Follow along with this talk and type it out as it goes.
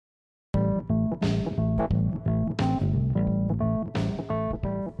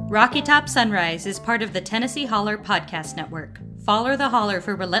Rocky Top Sunrise is part of the Tennessee Holler podcast network. Follow the Holler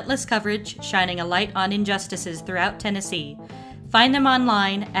for relentless coverage, shining a light on injustices throughout Tennessee. Find them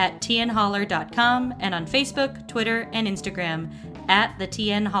online at tnholler.com and on Facebook, Twitter, and Instagram at the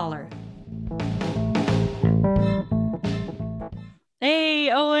TN Holler.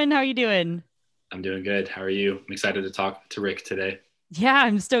 Hey, Owen, how are you doing? I'm doing good. How are you? I'm excited to talk to Rick today. Yeah,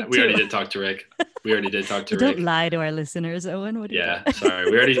 I'm stoked We too. already did talk to Rick. Rick. Don't lie to our listeners, Owen. What are you doing? Sorry.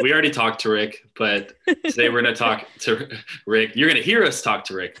 We already talked to Rick, but today we're going to talk to Rick. You're going to hear us talk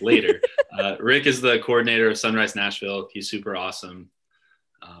to Rick later. Rick is the coordinator of Sunrise Nashville. He's super awesome.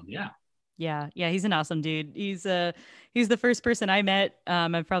 Yeah, he's an awesome dude. He's the first person I met.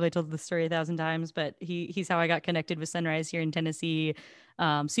 I've probably told the story 1,000 times, but he's how I got connected with Sunrise here in Tennessee.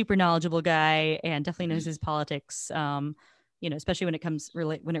 Super knowledgeable guy and definitely knows his politics. Especially when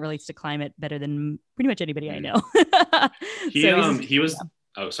it relates to climate better than pretty much anybody I know. He was.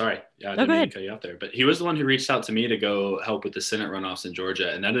 Oh, sorry. Yeah, I didn't mean to cut you off there. But he was the one who reached out to me to go help with the Senate runoffs in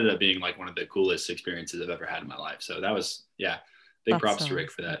Georgia, and that ended up being like one of the coolest experiences I've ever had in my life. So that was big props to Rick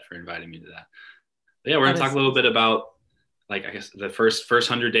for that, for inviting me to that. But we're gonna talk a little bit about, like, I guess the first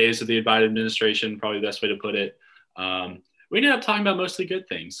 100 days of the Biden administration, probably the best way to put it. We ended up talking about mostly good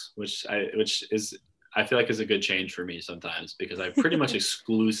things, which I feel like is a good change for me sometimes, because I pretty much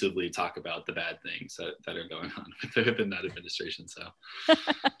exclusively talk about the bad things that are going on within that administration. So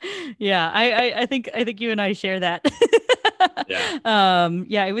I think you and I share that.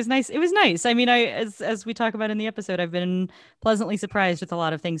 It was nice. It was nice. I mean, as we talk about in the episode, I've been pleasantly surprised with a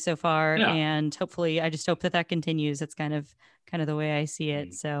lot of things so far, and hopefully I just hope that continues. That's kind of the way I see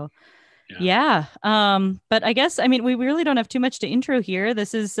it. So but I guess, I mean, we really don't have too much to intro here.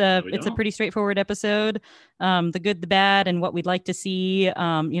 This is it's a pretty straightforward episode. The good, the bad, and what we'd like to see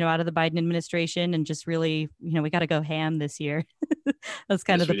out of the Biden administration, and just really, we got to go ham this year. That's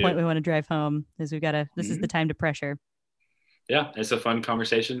kind of the point we want to drive home, is this is the time to pressure. Yeah, it's a fun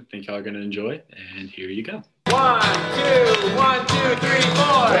conversation. I think y'all are going to enjoy, and here you go. 1, 2, 1, 2, 3, 4.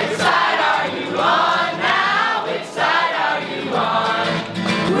 Which side are you on now? Which side are you on?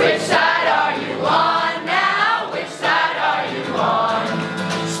 Which side are you on now? Which side are you on?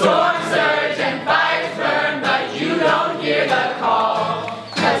 Storm surge and fires burn, but you don't hear the call.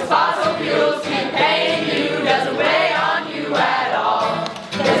 'Cause fossil fuels keep paying you, doesn't weigh on you at all.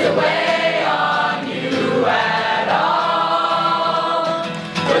 Doesn't weigh on you at all.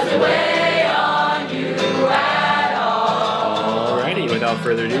 Doesn't weigh on you at all. Alrighty, without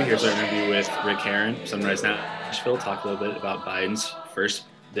further ado, here's our interview with Rick Herron, Sunrise Nashville. Talk a little bit about Biden's first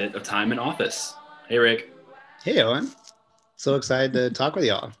bit of time in office. Hey, Rick. Hey, Owen. So excited to talk with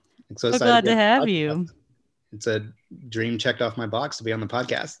y'all. So glad to have you. It's a dream checked off my box to be on the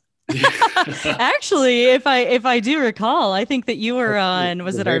podcast. Actually, if I do recall, I think that you were on,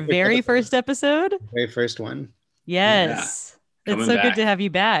 was it our very first episode? Very first one. Yes. It's so good to have you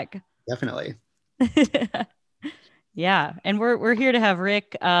back. Definitely. Yeah, and we're here to have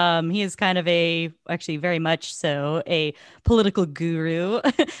Rick. He is kind of actually very much so, a political guru.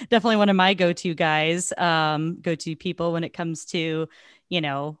 Definitely one of my go-to guys, go-to people when it comes to,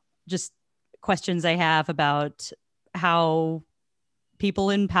 just questions I have about how people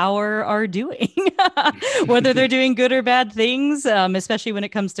in power are doing, whether they're doing good or bad things, especially when it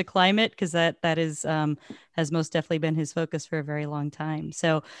comes to climate, because that is has most definitely been his focus for a very long time.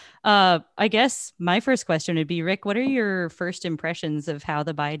 So I guess my first question would be, Rick, what are your first impressions of how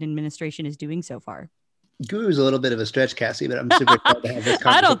the Biden administration is doing so far? Guru is a little bit of a stretch, Cassie, but I'm super excited to have this conversation.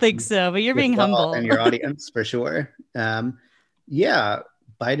 I don't think so, but you're being humble. And your audience, for sure. Biden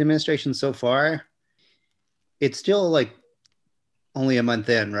administration so far, it's still like only a month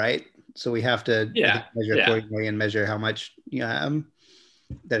in, right? So we have to measure accordingly and measure how much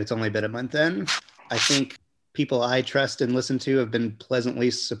that it's only been a month in. I think people I trust and listen to have been pleasantly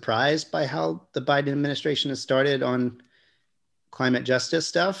surprised by how the Biden administration has started on climate justice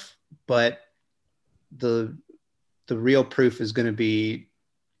stuff, but the real proof is going to be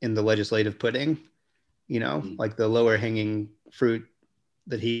in the legislative pudding, like the lower hanging fruit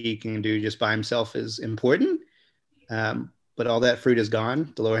that he can do just by himself is important. But all that fruit is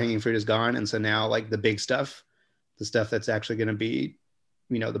gone. The lower hanging fruit is gone. And so now, like, the big stuff, the stuff that's actually going to be,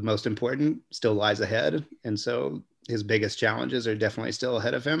 the most important, still lies ahead. And so his biggest challenges are definitely still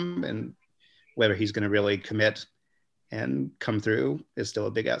ahead of him. And whether he's going to really commit and come through is still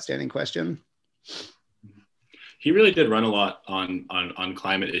a big outstanding question. He really did run a lot on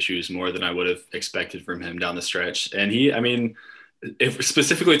climate issues, more than I would have expected from him down the stretch. And if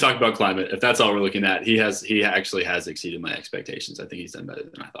specifically talk about climate, if that's all we're looking at, he actually has exceeded my expectations. I think he's done better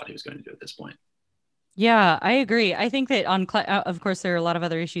than I thought he was going to do at this point. Yeah, I agree. I think that of course, there are a lot of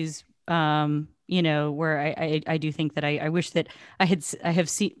other issues, where I do think that I wish that I have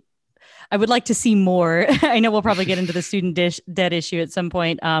seen, I would like to see more. I know we'll probably get into the student debt issue at some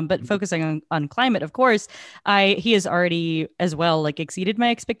point, but focusing on climate, of course, he has already as well like exceeded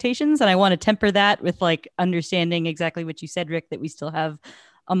my expectations, and I want to temper that with like understanding exactly what you said, Rick, that we still have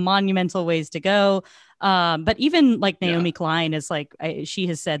a monumental ways to go. But even like Naomi Klein is like, she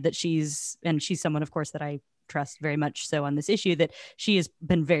has said that she's someone, of course, that I trust very much so on this issue, that she has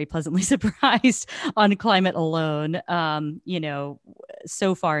been very pleasantly surprised on climate alone,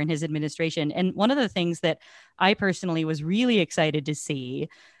 so far in his administration. And one of the things that I personally was really excited to see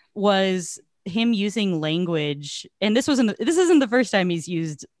was him using language, and this isn't the first time he's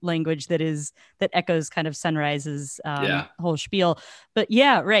used language that echoes kind of Sunrise's whole spiel. But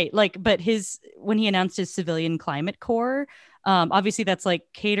yeah, right. Like, but when he announced his Civilian Climate Corps, obviously that's like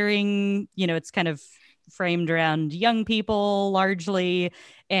catering, it's kind of framed around young people largely,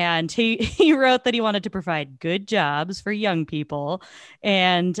 and he wrote that he wanted to provide good jobs for young people,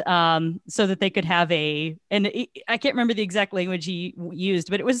 and so that they could have I can't remember the exact language he used,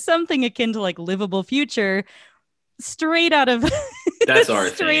 but it was something akin to like livable future, straight out of that's our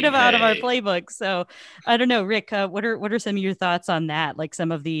straight out of our playbook. So I don't know, Rick, what are some of your thoughts on that, like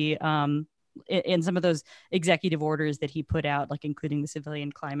some of the in some of those executive orders that he put out, like including the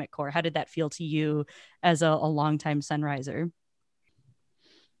Civilian Climate Corps? How did that feel to you as a longtime Sunriser?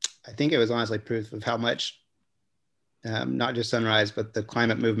 I think it was honestly proof of how much, not just Sunrise, but the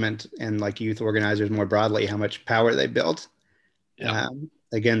climate movement and like youth organizers more broadly, how much power they built. Yeah.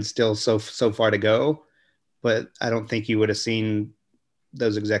 Again, still so far to go, but I don't think you would have seen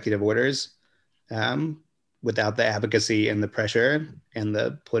those executive orders without the advocacy and the pressure and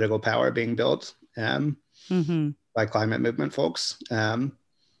the political power being built by climate movement folks. I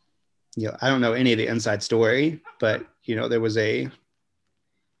don't know any of the inside story, but there was a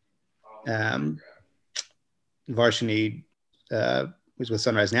Varshini was with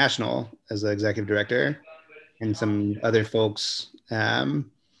Sunrise National as the executive director, and some other folks,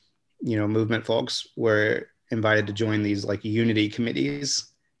 movement folks were invited to join these like unity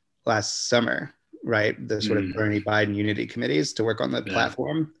committees last summer, right? The sort of Bernie Biden unity committees to work on the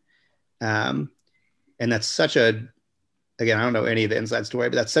platform. And that's such again, I don't know any of the inside story,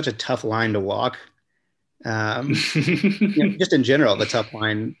 but that's such a tough line to walk. Just in general, the tough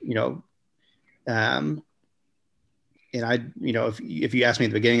line, and I, if you asked me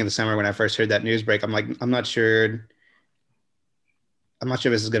at the beginning of the summer when I first heard that news break, I'm like, I'm not sure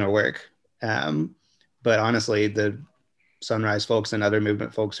this is going to work. But honestly, the Sunrise folks and other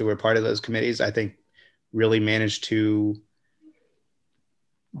movement folks who were part of those committees, I think really managed to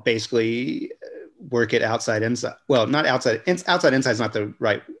basically work it outside inside. Well, not outside inside is not the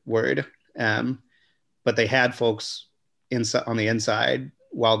right word. But they had folks on the inside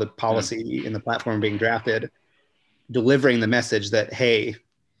while the policy in the platform being drafted, delivering the message that, hey,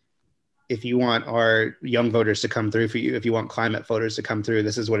 if you want our young voters to come through for you, if you want climate voters to come through,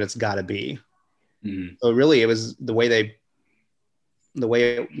 this is what it's got to be. Mm-hmm. So really, it was the way it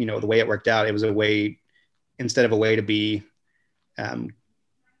worked out. It was a way, instead of a way to be,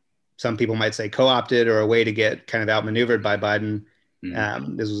 some people might say co-opted, or a way to get kind of outmaneuvered by Biden.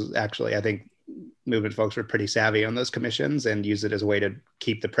 Mm-hmm. This was actually, I think, movement folks were pretty savvy on those commissions and used it as a way to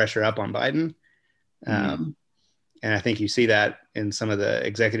keep the pressure up on Biden. And I think you see that in some of the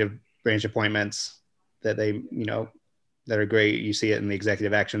executive branch appointments that that are great. You see it in the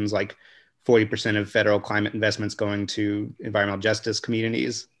executive actions, like 40% of federal climate investments going to environmental justice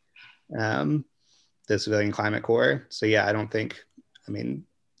communities, the Civilian Climate Corps. So yeah,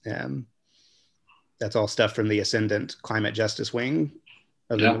 that's all stuff from the ascendant climate justice wing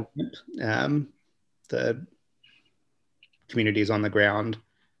of the movement. The communities on the ground,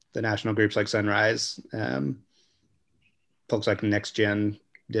 the national groups like Sunrise, folks like Next Gen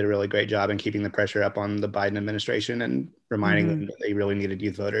did a really great job in keeping the pressure up on the Biden administration and reminding them that they really needed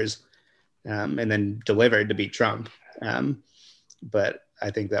youth voters, and then delivered to beat Trump. But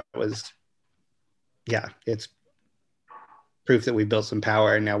I think that was, it's proof that we built some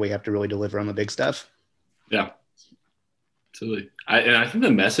power, and now we have to really deliver on the big stuff. Yeah. Absolutely. I think the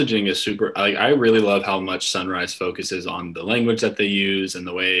messaging is super, I really love how much Sunrise focuses on the language that they use and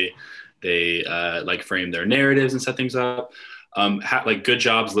the way they frame their narratives and set things up. Like good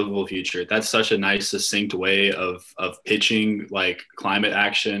jobs, livable future. That's such a nice, succinct way of pitching like climate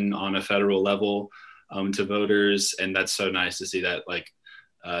action on a federal level to voters. And that's so nice to see that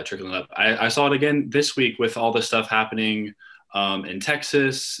trickling up. I saw it again this week with all the stuff happening in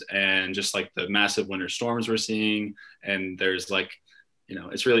Texas, and just like the massive winter storms we're seeing. And there's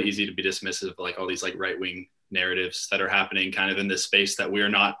it's really easy to be dismissive of like all these like right-wing narratives that are happening kind of in this space that we are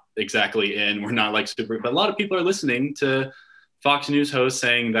not exactly in. We're not like super, but a lot of people are listening to Fox News hosts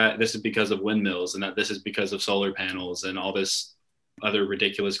saying that this is because of windmills and that this is because of solar panels and all this other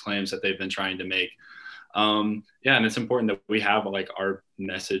ridiculous claims that they've been trying to make. And it's important that we have like our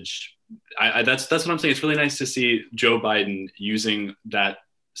message. That's what I'm saying. It's really nice to see Joe Biden using that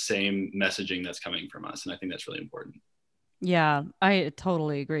same messaging that's coming from us. And I think that's really important. Yeah, I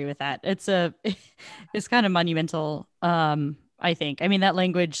totally agree with that. It's kind of monumental. I think, I mean, that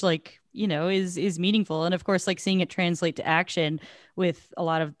language, like, is meaningful. And of course, like seeing it translate to action with a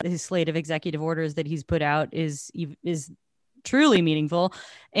lot of his slate of executive orders that he's put out is truly meaningful.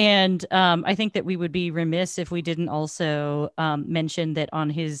 And I think that we would be remiss if we didn't also mention that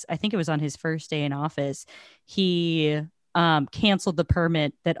I think it was on his first day in office, he canceled the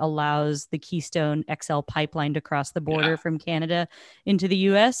permit that allows the Keystone XL pipeline to cross the border from Canada into the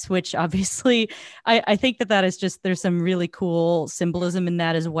US, which obviously I think that is just, there's some really cool symbolism in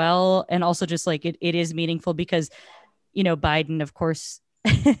that as well. And also just like it is meaningful because, Biden, of course,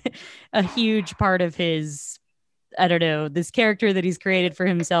 a huge part of his, I don't know, this character that he's created for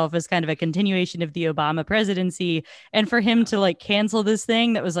himself as kind of a continuation of the Obama presidency. And for him to like cancel this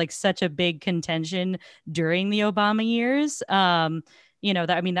thing that was like such a big contention during the Obama years,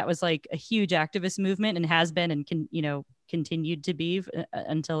 that was like a huge activist movement and has been and continued to be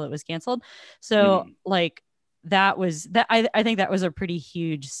until it was canceled. So like that was that. I think that was a pretty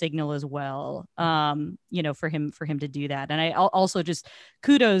huge signal as well, for him to do that. And I also just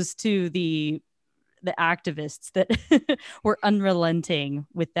kudos to the activists that were unrelenting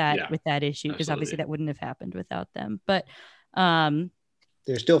with that issue, because obviously that wouldn't have happened without them. But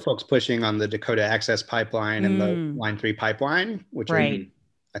there's still folks pushing on the Dakota Access Pipeline and the Line 3 pipeline, which are, I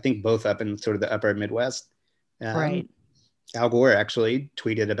think, both up in sort of the upper Midwest. Right. Al Gore actually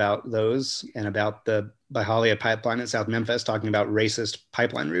tweeted about those and about the Byhalia pipeline in South Memphis, talking about racist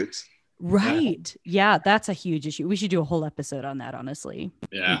pipeline routes. Right. Yeah, that's a huge issue. We should do a whole episode on that, honestly.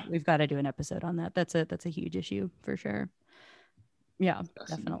 Yeah. We've got to do an episode on that. That's a huge issue for sure. Yeah,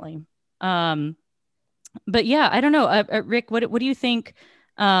 definitely. But yeah, I don't know. Rick, what do you think?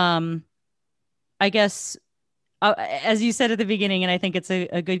 I guess, as you said at the beginning, and I think it's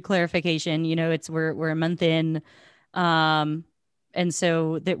a good clarification, we're a month in. And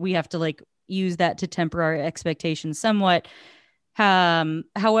so that we have to like use that to temper our expectations somewhat.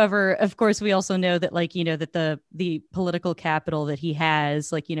 However, of course, we also know that that the political capital that he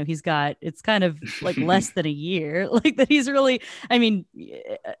has, he's got, it's kind of like less than a year, like that he's really, I mean,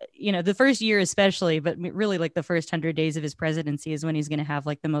 the first year especially, but really like the first 100 days of his presidency is when he's going to have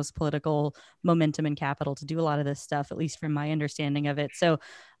like the most political momentum and capital to do a lot of this stuff, at least from my understanding of it. So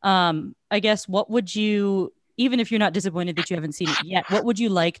I guess what would you, even if you're not disappointed that you haven't seen it yet, what would you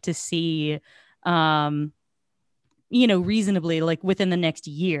like to see reasonably like within the next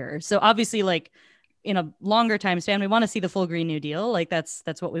year? So obviously like in a longer time span, we want to see the full Green New Deal. Like that's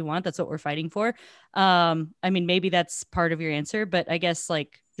what we want. That's what we're fighting for. I mean, maybe that's part of your answer, but I guess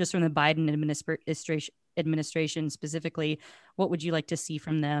like just from the Biden administration specifically, what would you like to see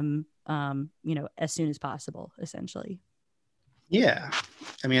from them, as soon as possible, essentially? Yeah.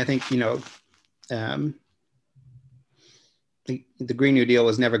 I mean, I think, the Green New Deal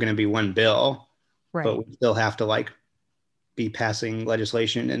was never going to be one bill, right? But we still have to like be passing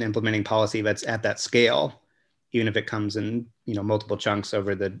legislation and implementing policy that's at that scale, even if it comes in, multiple chunks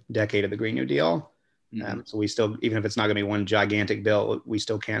over the decade of the Green New Deal. So we still, even if it's not going to be one gigantic bill, we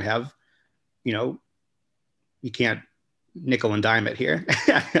still can't have, you can't nickel and dime it here.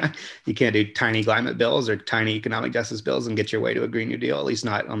 You can't do tiny climate bills or tiny economic justice bills and get your way to a Green New Deal, at least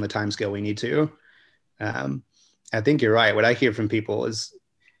not on the timescale we need to. I think you're right. What I hear from people is,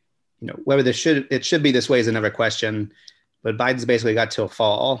 whether it should be this way is another question, but Biden's basically got till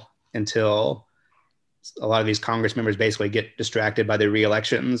fall until a lot of these Congress members basically get distracted by their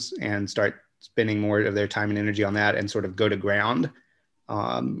re-elections and start spending more of their time and energy on that and sort of go to ground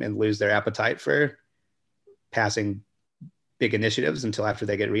and lose their appetite for passing big initiatives until after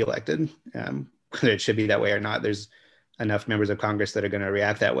they get reelected. Whether it should be that way or not, there's enough members of Congress that are going to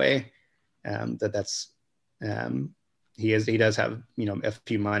react that way. He does have, a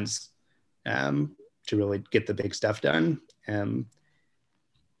few months to really get the big stuff done. I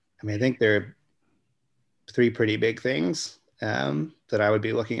think there are three pretty big things that I would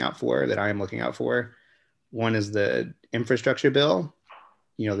be looking out for, that I am looking out for. One is the infrastructure bill.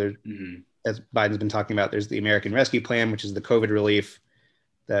 As Biden's been talking about, there's the American Rescue Plan, which is the COVID relief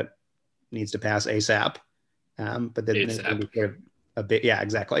that needs to pass ASAP. But then there's sort of a bit. Yeah,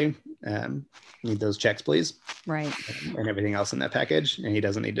 exactly. Need those checks, please. Right. And everything else in that package. And he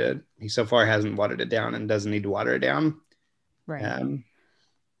doesn't need to, he so far hasn't watered it down and doesn't need to water it down. Right.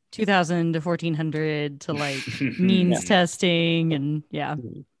 2000 to 1400 to like means testing and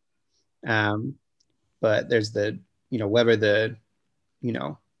but there's the,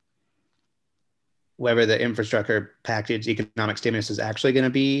 whether the infrastructure package economic stimulus is actually going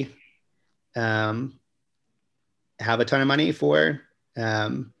to be have a ton of money for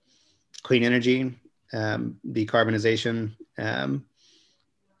clean energy, decarbonization,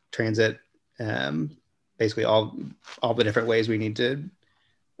 transit, basically all the different ways we need to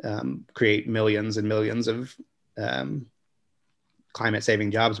create millions and millions of climate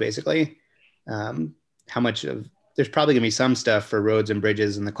saving jobs, basically. How much of, there's probably gonna be some stuff for roads and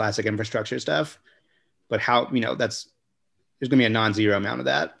bridges and the classic infrastructure stuff, but how, there's gonna be a non-zero amount of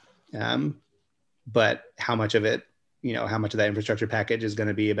that. But how much of it, how much of that infrastructure package is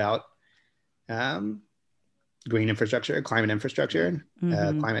gonna be about green infrastructure, climate infrastructure,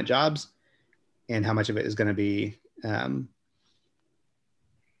 climate jobs, and how much of it is gonna be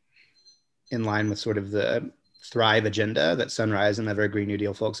in line with sort of the Thrive agenda that Sunrise and other Green New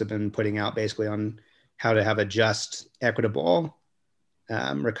Deal folks have been putting out, basically on how to have a just, equitable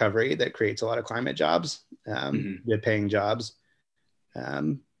recovery that creates a lot of climate jobs, good paying jobs,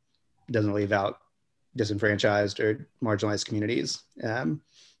 doesn't leave out disenfranchised or marginalized communities.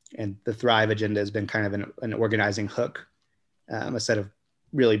 And the Thrive agenda has been kind of an organizing hook, a set of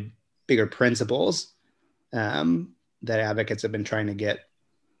really bigger principles that advocates have been trying to get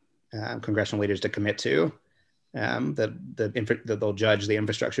congressional leaders to commit to, that they'll judge the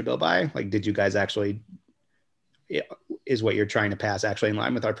infrastructure bill by. Like, did you guys actually, is what you're trying to pass actually in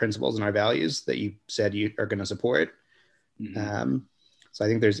line with our principles and our values that you said you are going to support? So I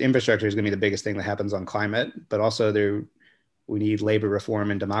think there's infrastructure is going to be the biggest thing that happens on climate, but also we need labor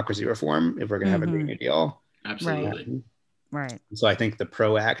reform and democracy reform if we're going to have a Green New Deal. Absolutely. Right. So I think the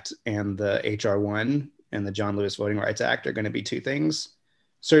PRO Act and the HR 1 and the John Lewis Voting Rights Act are going to be two things.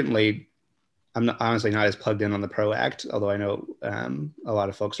 Certainly, I'm honestly not as plugged in on the PRO Act, although I know a lot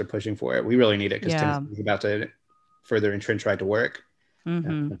of folks are pushing for it. We really need it because Tennessee's about to further entrench right to work.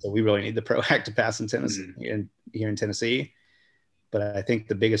 So we really need the PRO Act to pass in Tennessee, here in Tennessee. But I think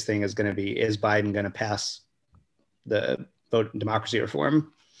the biggest thing is going to be, is Biden going to pass the vote democracy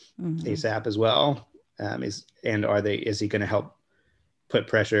reform ASAP as well? Is he going to help put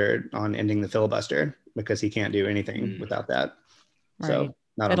pressure on ending the filibuster, because he can't do anything without that? Right. So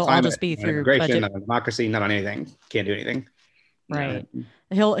not it'll on climate, all just be not through immigration, budget. not on democracy, not on anything. Can't do anything. Right.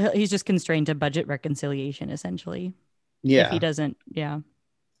 He's just constrained to budget reconciliation, essentially. Yeah. If he doesn't, And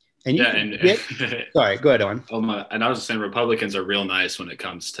sorry, go ahead, Owen. And I was just saying, Republicans are real nice when it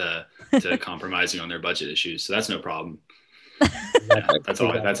comes to compromising on their budget issues, so that's no problem. That's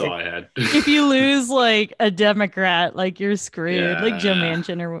all I had. If you lose like a Democrat, like you're screwed, like Joe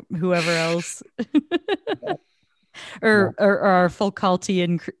Manchin or whoever else, or our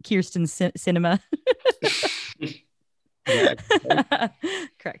Foucaultian Kirsten Sinema.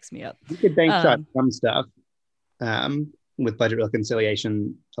 Cracks me up. You could bank shot some stuff with budget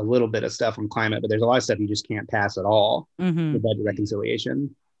reconciliation, a little bit of stuff on climate, but there's a lot of stuff you just can't pass at all with budget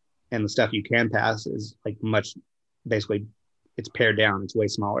reconciliation. And the stuff you can pass is like basically it's pared down. It's way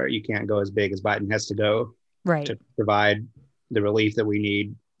smaller. You can't go as big as Biden has to go to provide the relief that we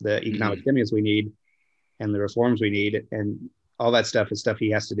need, the economic stimulus we need, and the reforms we need. And all that stuff is stuff he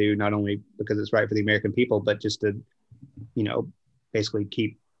has to do, not only because it's right for the American people, but just to, basically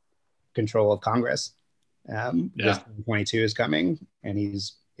keep control of Congress. 2022 is coming, and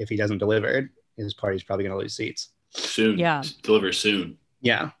if he doesn't deliver, his party's probably going to lose seats soon. Deliver soon.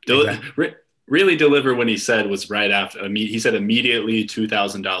 Exactly. Really deliver when he said was right after. He said immediately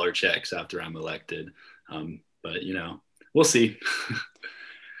 $2,000 checks after I'm elected. But we'll see.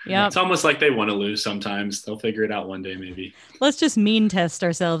 Yeah, it's almost like they want to lose sometimes. They'll figure it out one day, maybe. Let's just mean test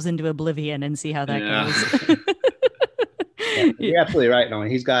ourselves into oblivion and see how that goes. You're absolutely right, Nolan.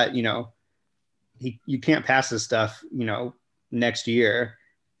 He's got, you can't pass this stuff, next year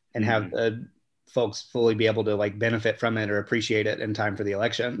and have the folks fully be able to like benefit from it or appreciate it in time for the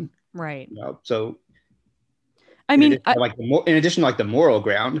election. Right. So I mean, in addition to like the moral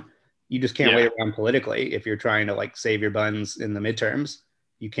ground, you just can't wait around politically. If you're trying to like save your buns in the midterms,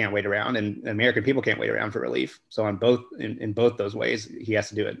 you can't wait around, and American people can't wait around for relief. So in both those ways, he has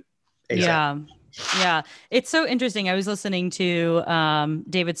to do it ASAP. Yeah. It's so interesting. I was listening to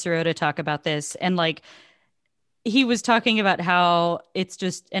David Sirota talk about this, and like he was talking about how it's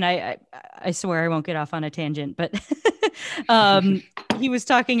just, and I swear I won't get off on a tangent, but he was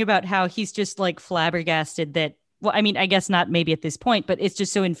talking about how he's just like flabbergasted that well, I mean, I guess not maybe at this point, but it's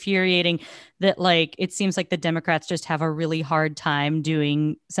just so infuriating that like it seems like the Democrats just have a really hard time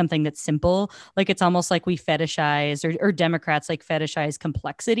doing something that's simple. Like it's almost like we fetishize or Democrats like fetishize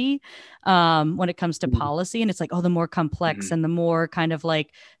complexity when it comes to policy. And it's like, oh, the more complex and the more kind of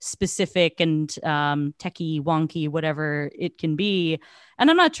like specific and techie, wonky, whatever it can be. And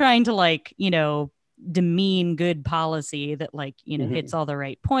I'm not trying to like, demean good policy that like hits all the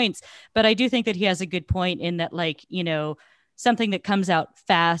right points, but I do think that he has a good point in that like something that comes out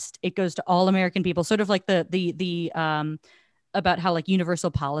fast, it goes to all American people, sort of like the about how like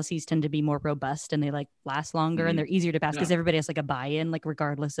universal policies tend to be more robust and they like last longer and they're easier to pass because everybody has like a buy-in, like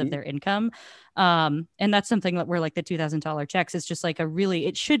regardless of their income. And that's something that we're like the $2,000 checks is just like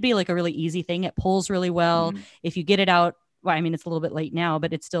it should be like a really easy thing. It pulls really well. If you get it out, well, I mean, it's a little bit late now,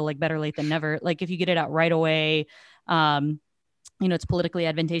 but it's still like better late than never. Like if you get it out right away, it's politically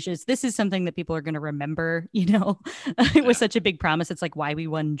advantageous. This is something that people are going to remember, it was such a big promise. It's like why we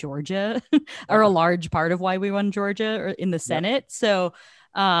won Georgia or a large part of why we won Georgia or in the Senate. So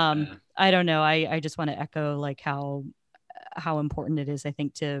I don't know. I just want to echo like how important it is, I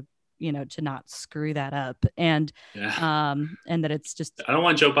think, to not screw that up and that it's just, I don't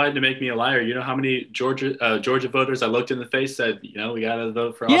want Joe Biden to make me a liar. You know how many Georgia voters I looked in the face said, we got to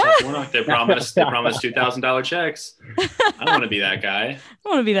vote for Ossoff Warnock. They promised $2,000 checks. I don't want to be that guy. I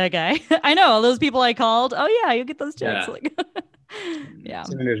want to be that guy. I know all those people I called. Oh yeah, you get those checks. Yeah.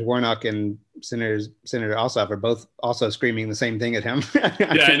 Senators Warnock and Senator Ossoff are both also screaming the same thing at him.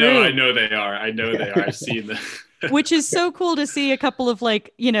 I know they are. I've seen them. Which is so cool to see a couple of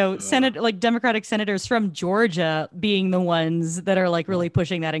like, Democratic senators from Georgia being the ones that are like really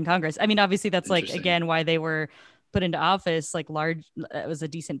pushing that in Congress. I mean, obviously that's like, again, why they were put into office, like it was a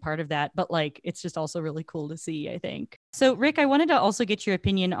decent part of that, but like, it's just also really cool to see, I think. So Rick, I wanted to also get your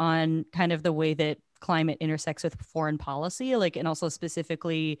opinion on kind of the way that climate intersects with foreign policy, like, and also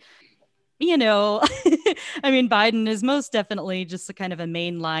specifically, I mean, Biden is most definitely just a kind of a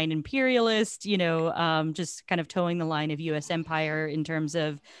mainline imperialist, just kind of towing the line of U.S. empire in terms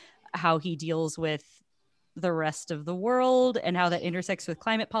of how he deals with the rest of the world and how that intersects with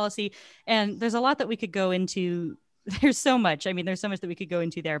climate policy. And there's a lot that we could go into. There's so much that we could go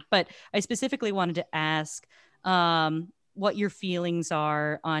into there. But I specifically wanted to ask what your feelings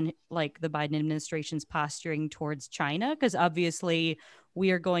are on like the Biden administration's posturing towards China, because obviously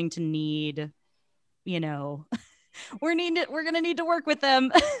we are going to need, we're going to need to work with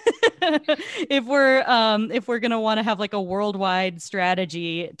them if we're going to want to have like a worldwide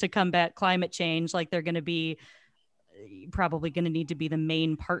strategy to combat climate change. Like they're going to be probably going to need to be the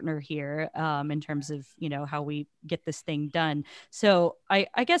main partner here in terms of, how we get this thing done. So I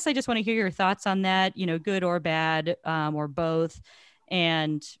guess I just want to hear your thoughts on that, good or bad, or both.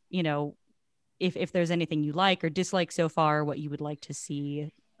 And, if there's anything you like or dislike so far, what you would like to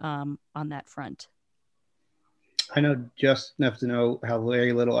see on that front. I know just enough to know how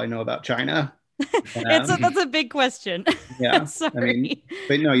very little I know about China. That's a big question. Yeah. Sorry.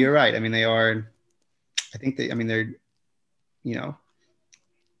 But no, you're right. I mean, they're,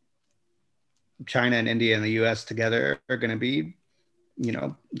 China and India and the US together are going to be,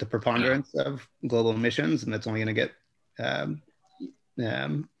 the preponderance of global emissions, and that's only going to get,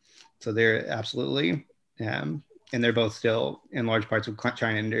 so they're absolutely, and they're both still in large parts of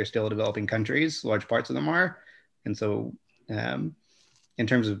China and India are still developing countries, large parts of them are. And so in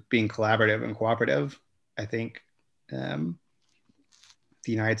terms of being collaborative and cooperative, I think the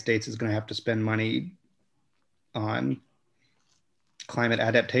United States is going to have to spend money on climate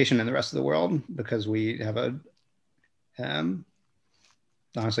adaptation in the rest of the world, because we have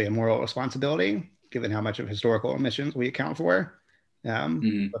honestly a moral responsibility given how much of historical emissions we account for,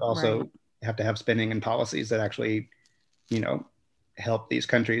 but also have to have spending and policies that actually, help these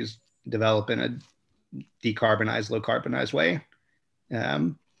countries develop in a decarbonized, low carbonized way.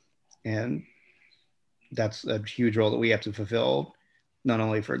 And that's a huge role that we have to fulfill, not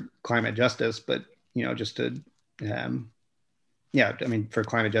only for climate justice, but, just to, for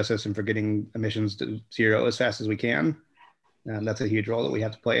climate justice and for getting emissions to zero as fast as we can. That's a huge role that we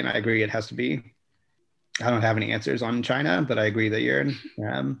have to play. And I agree, it has to be. I don't have any answers on China, but I agree that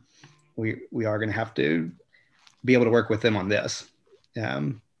we are going to have to be able to work with them on this.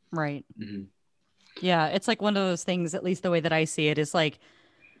 Right. Mm-hmm. Yeah, it's like one of those things, at least the way that I see it, is like,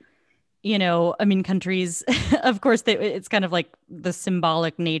 countries, of course, it's kind of like the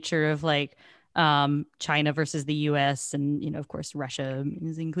symbolic nature of like China versus the US, and, of course, Russia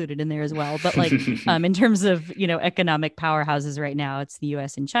is included in there as well. But like in terms of, economic powerhouses right now, it's the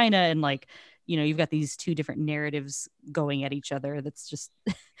US and China, and like you've got these two different narratives going at each other. That's just,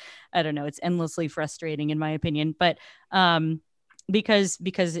 I don't know, it's endlessly frustrating in my opinion, but because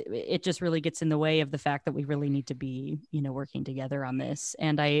it just really gets in the way of the fact that we really need to be, working together on this.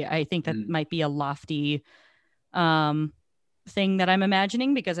 And I think that might be a lofty thing that I'm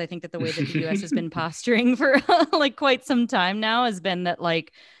imagining, because I think that the way that the US has been posturing for like quite some time now has been that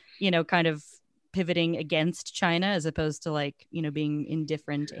like, kind of pivoting against China as opposed to like, being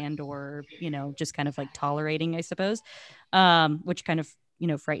indifferent and or, just kind of like tolerating, I suppose, which kind of,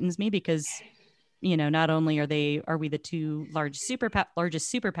 frightens me because, not only are we the two largest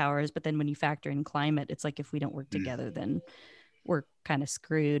superpowers, but then when you factor in climate, it's like if we don't work together, then we're kind of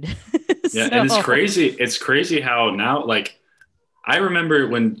screwed. Yeah, and it's crazy how now, like, I remember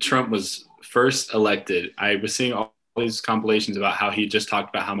when Trump was first elected, I was seeing all these compilations about how he just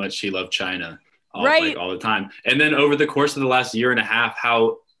talked about how much he loved China all the time. And then over the course of the last year and a half,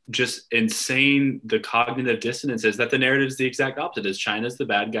 how just insane the cognitive dissonance is, that the narrative is the exact opposite. Is China's the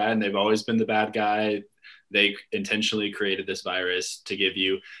bad guy and they've always been the bad guy. They intentionally created this virus to give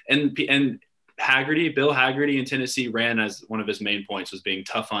you, and Bill Hagerty in Tennessee ran as one of his main points was being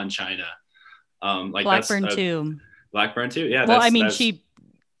tough on China. Like Blackburn too. Blackburn too. Yeah. Well, I mean, she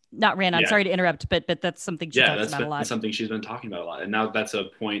not ran. I'm sorry to interrupt, but that's something she talks about a lot. That's something she's been talking about a lot, and now that's a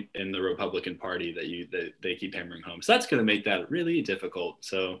point in the Republican Party that they keep hammering home. So that's going to make that really difficult.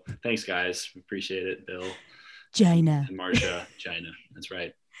 So thanks, guys. Appreciate it, Bill. China. And Marsha. China. That's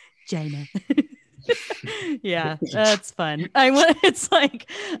right. China. Yeah, that's fun. It's like,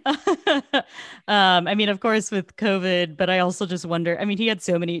 I mean, of course with COVID, but I also just wonder, I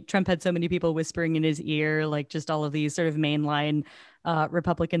mean, Trump had so many people whispering in his ear, like just all of these sort of mainline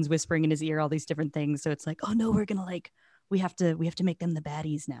Republicans whispering in his ear, all these different things. So it's like, oh no, we're going to we have to make them the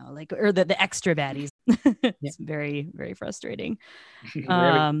baddies now, like, or the extra baddies. It's very, very frustrating.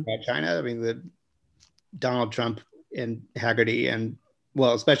 China, I mean, the Donald Trump and Hagerty and,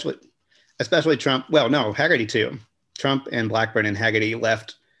 well, especially Trump. Well, no, Hagerty too. Trump and Blackburn and Hagerty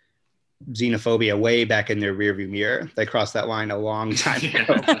left xenophobia way back in their rearview mirror. They crossed that line a long time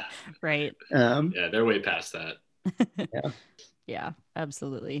ago. Right. Yeah, they're way past that. Yeah,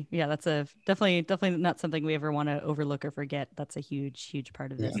 absolutely. Yeah, that's definitely not something we ever want to overlook or forget. That's a huge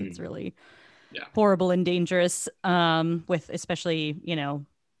part of this. It's really horrible and dangerous. With especially,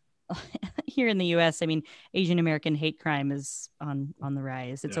 here in the US, I mean, Asian American hate crime is on the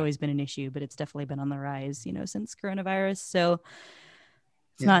rise. It's always been an issue, but it's definitely been on the rise, since coronavirus. So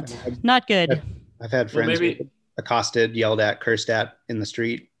it's not good. I've had friends accosted, yelled at, cursed at in the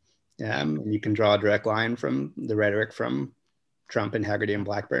street. And you can draw a direct line from the rhetoric from Trump and Hagerty and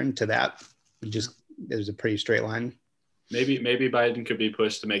Blackburn to that. There's a pretty straight line. Maybe Biden could be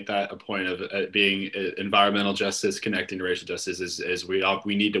pushed to make that a point of being environmental justice, connecting to racial justice. Is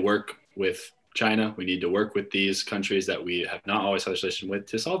we need to work with China. We need to work with these countries that we have not always had a relation with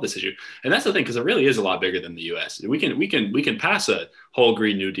to solve this issue. And that's the thing, because it really is a lot bigger than the U.S. We can pass a whole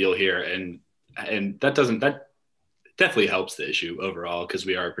Green New Deal here, and that definitely helps the issue overall because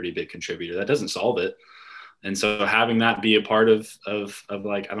we are a pretty big contributor. That doesn't solve it. And so having that be a part of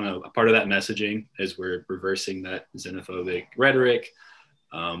like, I don't know, a part of that messaging is we're reversing that xenophobic rhetoric.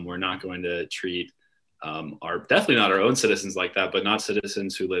 We're not going to treat definitely not our own citizens like that, but not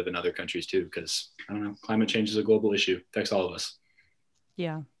citizens who live in other countries too, because I don't know, climate change is a global issue. It affects all of us.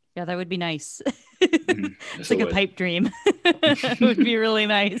 Yeah, that would be nice. It's like a pipe dream. It would be really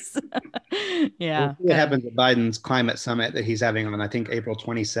nice. Yeah. What happens at Biden's climate summit that he's having on, I think, April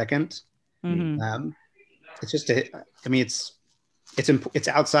 22nd. It's just it's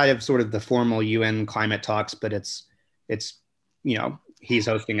outside of sort of the formal UN climate talks, but it's he's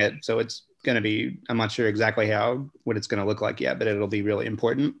hosting it, so it's going to be, I'm not sure exactly what it's going to look like yet, but it'll be really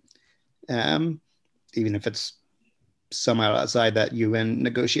important, even if it's somehow outside that UN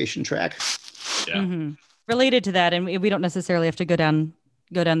negotiation track. Related to that, and we don't necessarily have to go down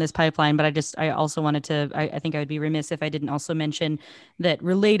this pipeline, but I also wanted to, I think I would be remiss if I didn't also mention that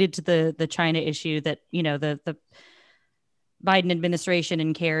related to the China issue, that, the Biden administration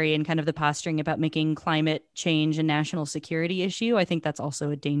and Kerry and kind of the posturing about making climate change a national security issue. I think that's also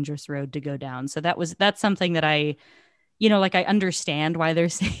a dangerous road to go down. So that's something that I understand why they're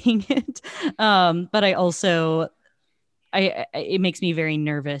saying it. But I also, it makes me very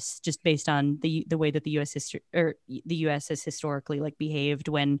nervous just based on the way that the U.S. has historically behaved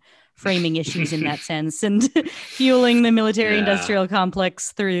when framing issues in that sense and fueling the military industrial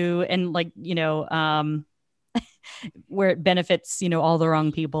complex through and where it benefits, all the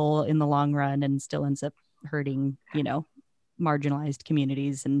wrong people in the long run and still ends up hurting, marginalized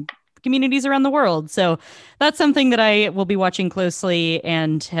communities and communities around the world. So that's something that I will be watching closely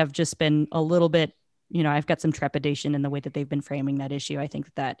and have just been a little bit, I've got some trepidation in the way that they've been framing that issue. I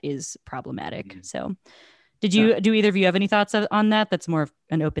think that is problematic. So do either of you have any thoughts on that? That's more of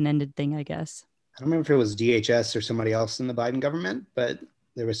an open-ended thing, I guess. I don't remember if it was DHS or somebody else in the Biden government, but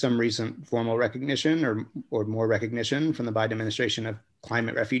there was some recent formal recognition or more recognition from the Biden administration of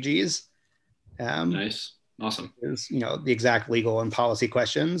climate refugees. Nice. Awesome. The exact legal and policy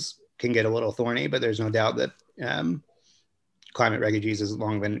questions can get a little thorny, but there's no doubt that climate refugees has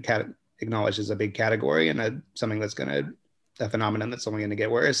long been acknowledged as a big category and something that's a phenomenon that's only going to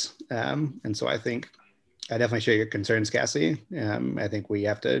get worse. And so I think I definitely share your concerns, Cassie. I think we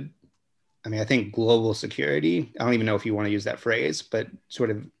have to, I think global security, I don't even know if you want to use that phrase, but sort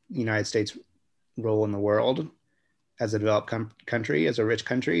of United States role in the world as a developed country, as a rich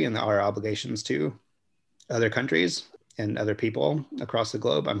country, and our obligations to other countries and other people across the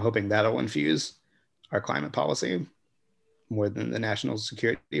globe. I'm hoping that'll infuse our climate policy more than the national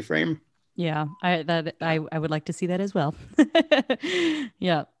security frame. Yeah, I would like to see that as well.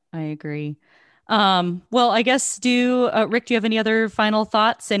 Yeah, I agree. Well, I guess Rick, do you have any other final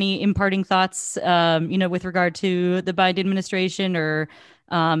thoughts, any imparting thoughts, with regard to the Biden administration or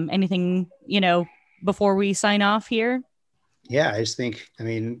anything, before we sign off here? Yeah, I just think,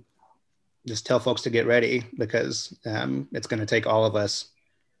 just tell folks to get ready because it's going to take all of us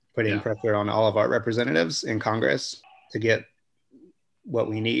putting pressure on all of our representatives in Congress to get what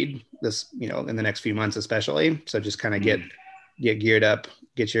we need this, in the next few months, especially. So just kind of get geared up,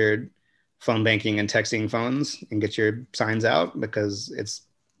 get your phone banking and texting phones and get your signs out because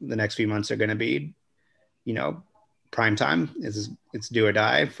the next few months are going to be, prime time. It's do or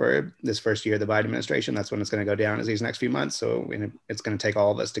die for this first year of the Biden administration. That's when it's going to go down is these next few months. So it's going to take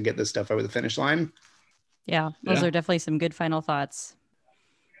all of us to get this stuff over the finish line. Yeah, those are definitely some good final thoughts.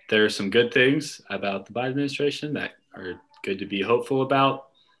 There are some good things about the Biden administration that are good to be hopeful about.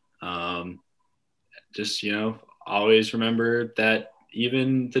 Just, always remember that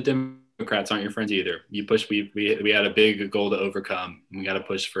even the Democrats aren't your friends either. We had a big goal to overcome. We got to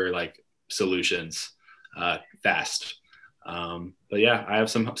push for solutions fast. But yeah, I have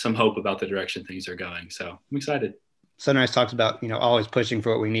some hope about the direction things are going. So I'm excited. Sunrise talks about, always pushing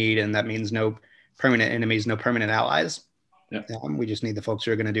for what we need. And that means no permanent enemies, no permanent allies. Yep. We just need the folks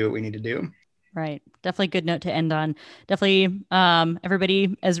who are going to do what we need to do. Right. Definitely a good note to end on. Definitely,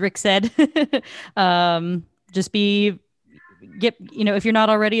 everybody, as Rick said, just if you're not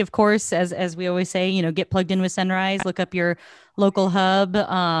already, of course, as we always say, get plugged in with Sunrise, look up your local hub.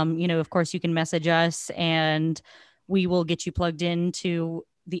 Of course, you can message us and we will get you plugged into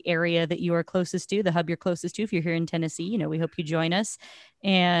the area that you are closest to, the hub you're closest to. If you're here in Tennessee, we hope you join us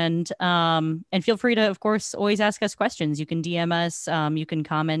and feel free to, of course, always ask us questions. You can DM us. You can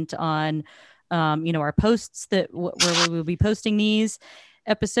comment on, our posts where we will be posting these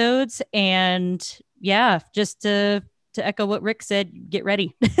episodes. And yeah, just to echo what Rick said, get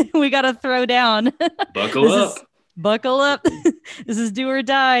ready. We got to throw down. Buckle up. This is do or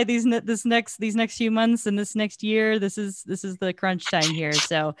die. These next few months and this next year. This is the crunch time here.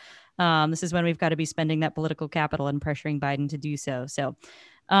 So this is when we've got to be spending that political capital and pressuring Biden to do so. So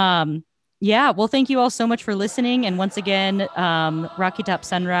well, thank you all so much for listening. And once again, Rocky Top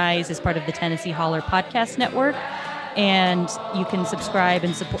Sunrise is part of the Tennessee Holler Podcast Network. And you can subscribe to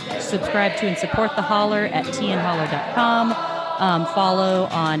and support the Holler at tnholler.com. Follow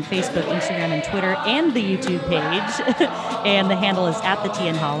on Facebook, Instagram, and Twitter, and the YouTube page. And the handle is at the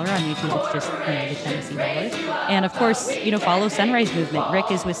TN Holler. On YouTube, it's just the Tennessee Holler. And of course, follow Sunrise Movement.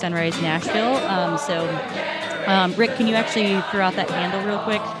 Rick is with Sunrise Nashville. Rick, can you actually throw out that handle real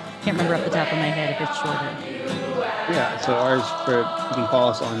quick? Can't remember off the top of my head if it's shorter. Yeah, so ours you can follow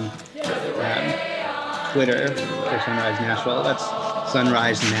us on Twitter for Sunrise Nashville. That's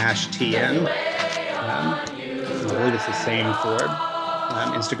Sunrise Nash TN. I believe it's the same for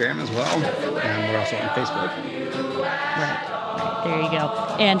Instagram as well. And we're also on Facebook. Right. There you go.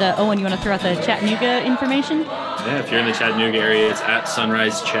 And Owen, you want to throw out the Chattanooga information? Yeah, if you're in the Chattanooga area, it's at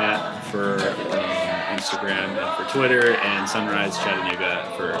Sunrise Chat for Instagram and for Twitter, and Sunrise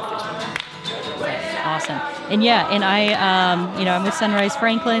Chattanooga for Facebook. Awesome. And I'm with Sunrise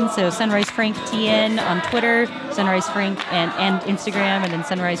Franklin. So Sunrise Frank TN on Twitter, Sunrise Frank and Instagram, and then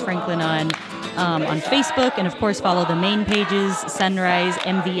Sunrise Franklin on Facebook. And of course, follow the main pages, Sunrise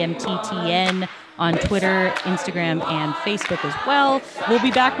MVMTTN on Twitter, Instagram, and Facebook as well. We'll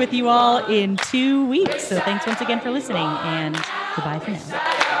be back with you all in 2 weeks. So thanks once again for listening, and goodbye for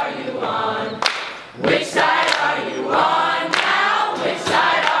now.